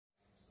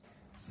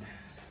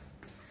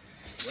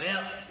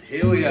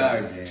Here we are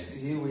again.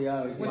 Here we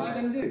are again. What you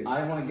gonna do? I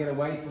don't want to get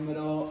away from it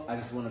all. I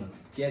just want to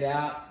get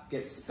out,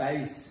 get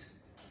space.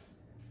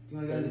 Do you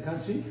want to go to the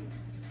country?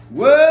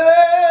 Well,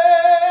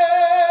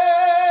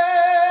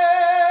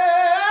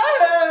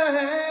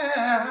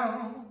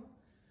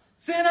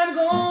 said I'm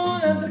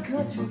going up the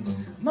country.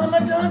 Mama,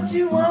 don't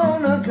you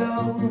wanna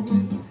go?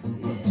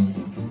 Yeah.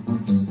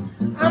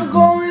 I'm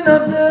going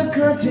up the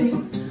country.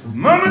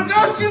 Mama,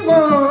 don't you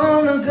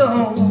wanna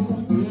go?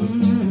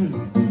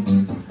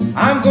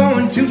 I'm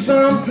going to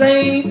some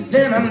place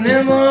that I've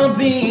never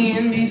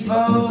been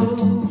before.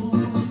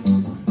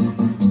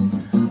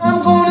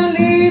 I'm gonna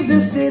leave the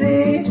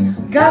city,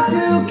 got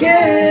to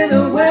get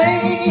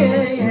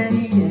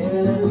away.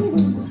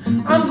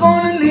 I'm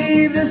gonna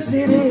leave the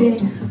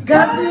city,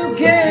 got to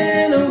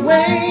get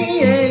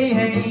away.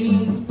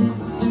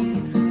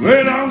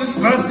 When all this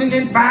fussing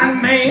and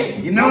fighting,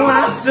 man, you know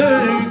I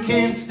sure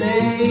can't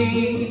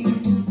stay.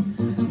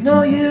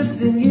 No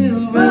use in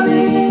you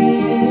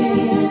running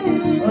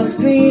or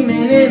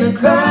screaming in a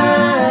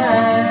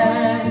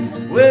cry.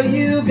 Well,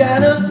 you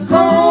got a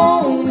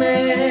home,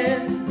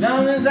 man,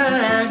 long as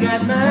I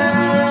got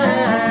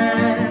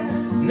mine.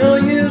 No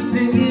use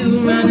in you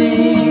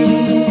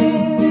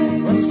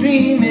running or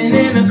screaming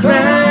in a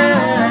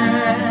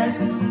cry.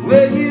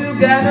 Well, you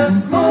got a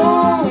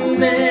home,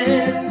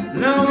 man,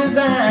 long as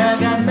I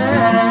got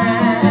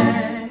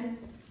mine.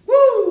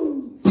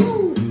 Woo!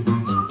 Woo!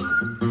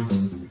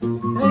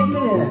 Take me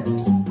there.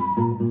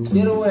 Let's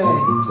get away.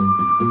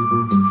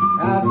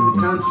 Out to the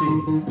country.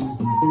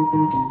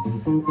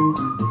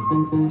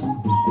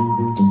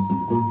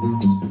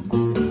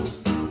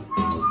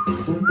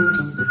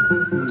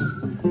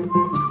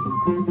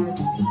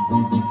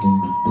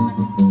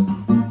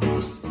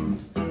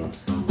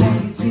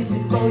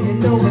 You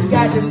know we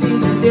got to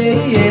leave today,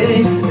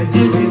 yeah.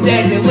 Just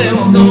exactly where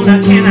we're going, I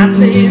cannot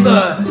say,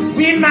 but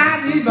we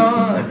might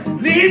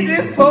even leave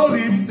this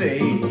police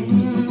state.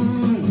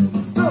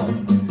 Let's go.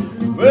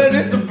 Well,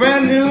 it's a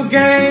brand new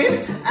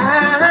game I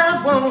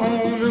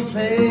wanna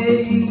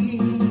play.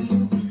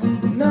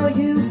 No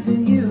use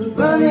in you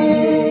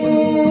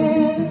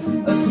running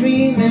or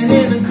screaming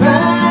in a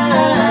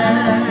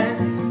cry.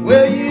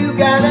 Well, you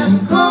got a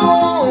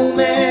home,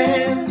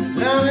 man,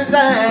 long as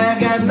I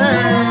got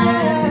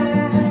mine.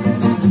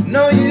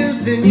 No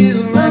use in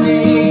you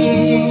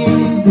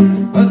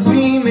running or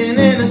screaming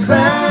in a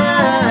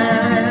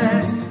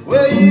cry.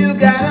 Well, you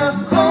got a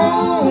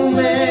home,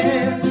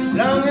 man,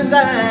 long as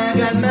I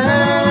got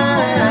mine.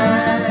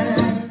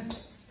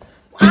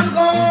 I'm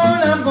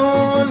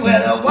going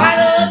where the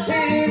water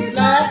tastes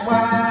like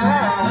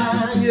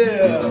wine,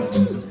 yeah.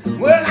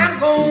 Well, I'm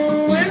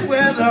going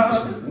where the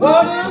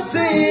water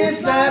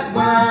tastes like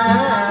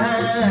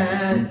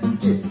wine.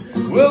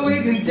 Well,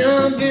 we can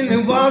jump in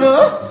the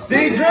water,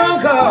 stay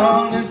drunk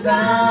all the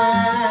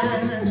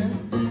time.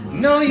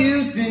 No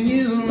use in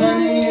you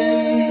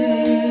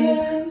running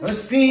or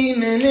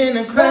screaming in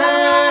a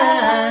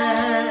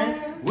cry.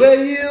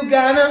 Well, you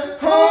got a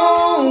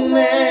home,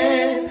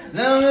 man,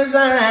 long as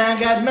I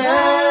got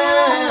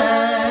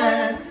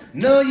mine.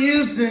 No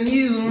use in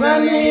you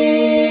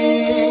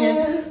running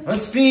or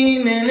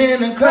screaming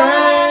in a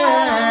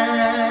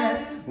cry.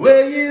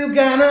 Well, you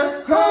got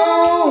a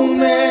home,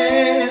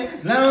 man,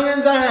 long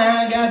as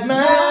I got mine.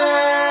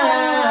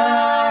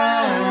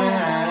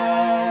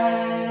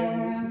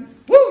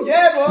 Woo,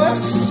 yeah, boy.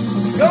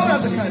 Going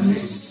up the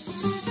country.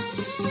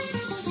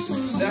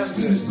 Sounds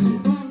good.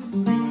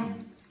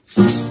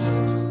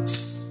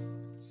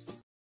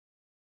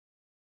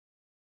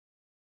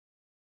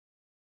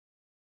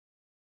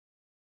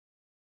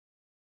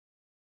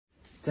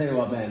 Tell you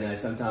what, man,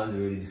 sometimes I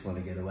really just want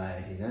to get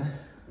away, you know?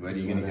 Where are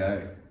you gonna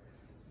go?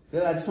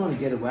 I just want to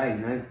get away,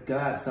 you know? Go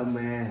out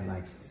somewhere,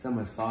 like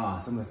somewhere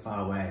far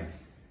away.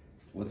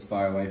 What's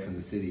far away from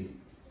the city?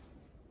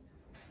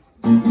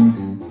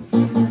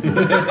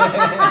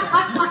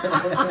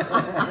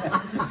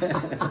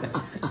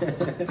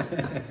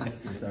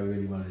 I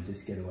really want to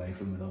just get away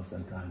from it all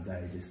sometimes,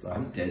 just like...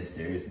 I'm dead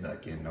serious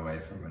about getting away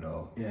from it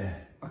all. Yeah.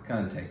 I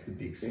can't take the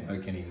big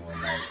smoke anymore,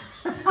 mate.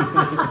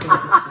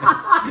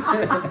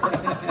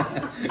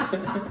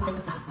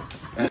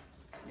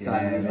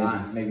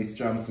 Yeah, maybe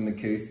strum some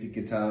acoustic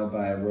guitar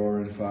by a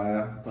roaring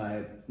fire. By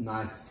a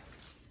nice,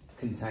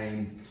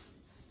 contained,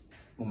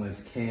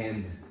 almost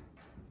canned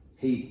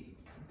heat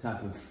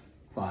type of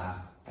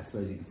fire, I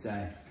suppose you could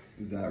say.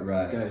 Is that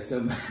right? Go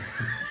some...